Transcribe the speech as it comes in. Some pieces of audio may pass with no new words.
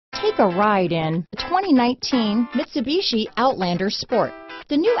Take a ride in the 2019 Mitsubishi Outlander Sport.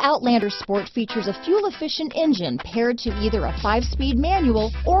 The new Outlander Sport features a fuel-efficient engine paired to either a 5-speed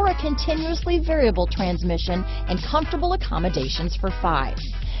manual or a continuously variable transmission and comfortable accommodations for 5.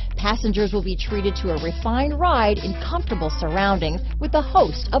 Passengers will be treated to a refined ride in comfortable surroundings with a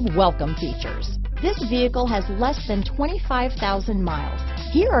host of welcome features. This vehicle has less than 25,000 miles.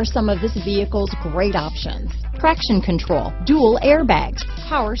 Here are some of this vehicle's great options: traction control, dual airbags,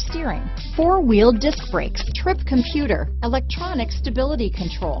 power steering, 4-wheel disc brakes, trip computer, electronic stability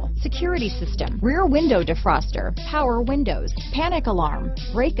control, security system, rear window defroster, power windows, panic alarm,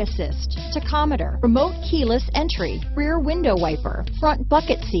 brake assist, tachometer, remote keyless entry, rear window wiper, front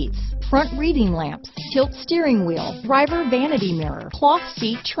bucket seats, front reading lamps, tilt steering wheel, driver vanity mirror, cloth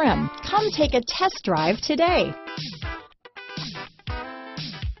seat trim. Come take a test drive today.